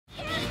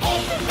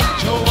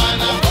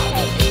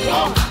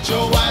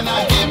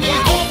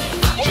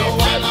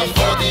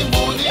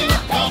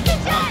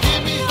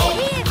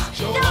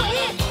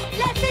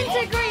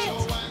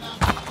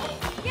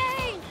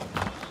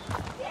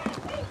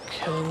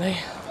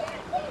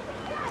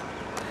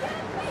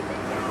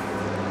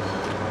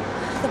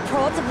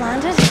prods have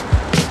landed.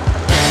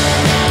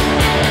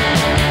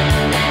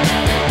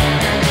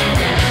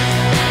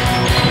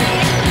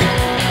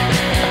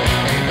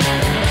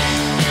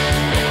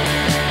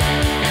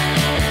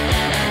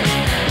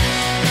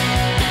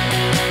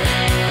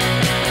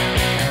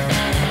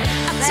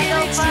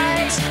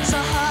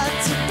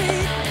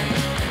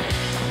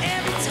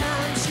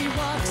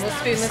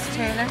 Must be Miss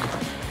Taylor.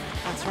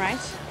 That's right.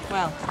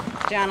 Well,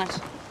 Janet.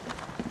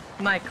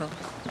 Michael.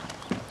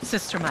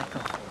 Sister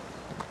Michael.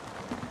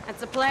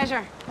 It's a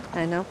pleasure.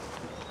 I know.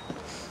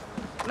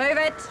 Move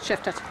it.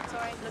 Shift it.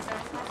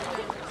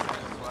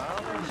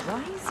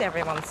 Why is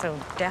everyone so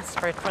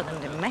desperate for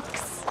them to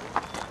mix?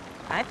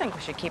 I think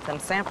we should keep them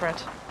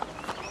separate.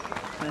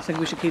 I think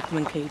we should keep them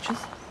in cages.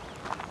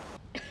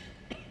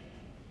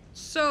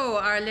 So,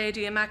 Our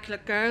Lady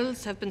Immaculate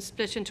Girls have been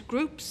split into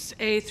groups,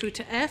 A through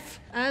to F,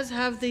 as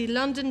have the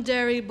London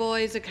Derry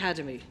Boys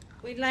Academy.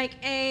 We'd like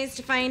A's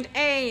to find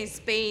A's,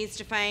 B's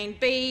to find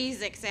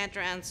B's,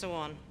 etc. and so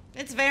on.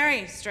 It's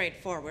very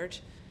straightforward.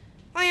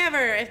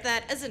 However, if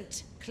that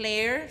isn't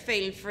clear,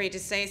 feel free to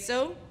say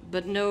so.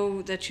 But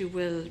know that you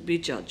will be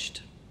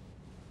judged.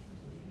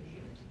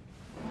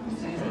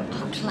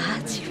 Oh,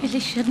 lads, you really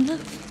shouldn't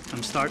have.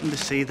 I'm starting to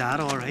see that,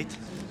 all right.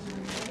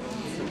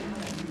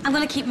 I'm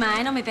gonna keep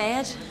mine on my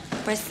bed,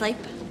 where I sleep,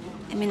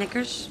 in my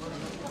knickers.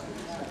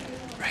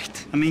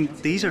 Right. I mean,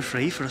 these are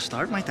free for a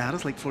start. My dad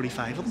has like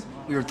 45 of them.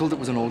 We were told it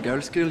was an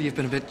all-girls school. You've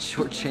been a bit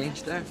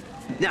shortchanged there.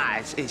 Nah,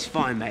 it's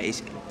fine,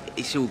 mate.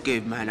 It's all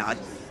good, man.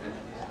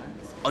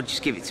 I'll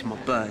just give it to my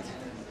bird.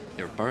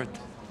 Your bird?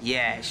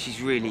 Yeah,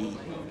 she's really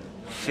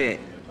fit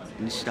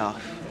and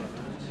stuff.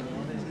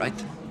 Right.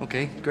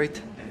 Okay,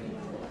 great.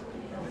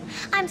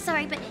 I'm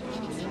sorry, but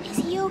is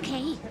he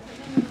okay?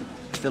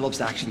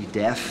 Philip's actually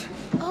deaf.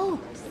 Oh.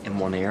 In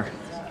one ear.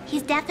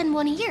 He's deaf in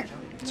one ear?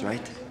 That's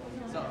right.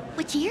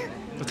 Which ear?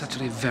 That's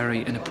actually a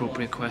very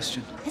inappropriate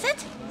question. Is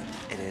it?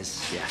 It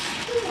is, yeah.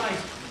 Oh my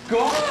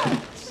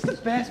God! It's the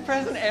best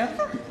present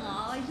ever!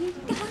 Oh, you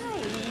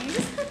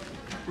guys.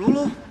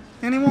 Rolo,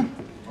 anyone?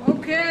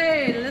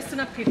 Okay, listen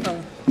up, people.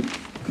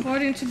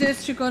 According to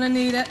this, you're gonna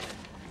need it.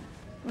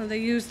 Well, they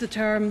use the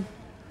term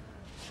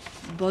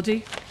buddy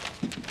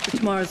for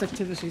tomorrow's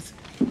activities.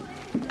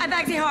 I'm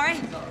Bagsy Harry.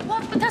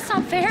 What? But that's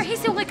not fair.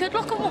 He's the only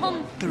good-looking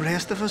one. The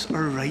rest of us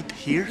are right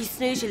here. You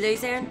snooze, you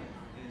lose, Aaron.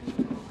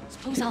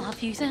 Suppose I'll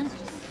have you then.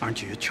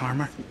 Aren't you a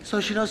charmer? So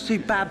should us two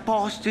bad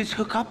bastards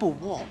hook up or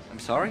what? I'm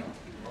sorry?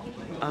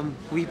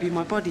 Will you be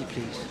my buddy,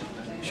 please?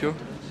 Sure.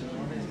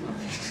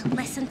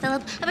 Listen,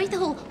 Philip, about the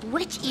whole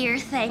which ear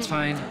thing. It's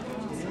fine.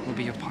 We'll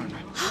be your partner.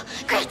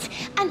 Great.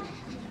 And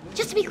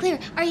just to be clear,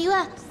 are you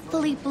a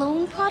fully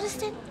blown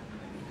Protestant?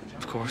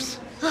 Of course.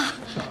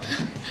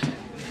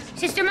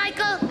 Sister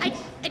Michael,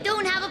 I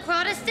don't have a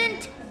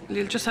Protestant.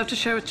 You'll just have to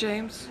share with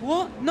James.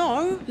 What?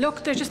 No.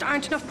 Look, there just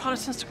aren't enough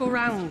Protestants to go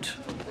round.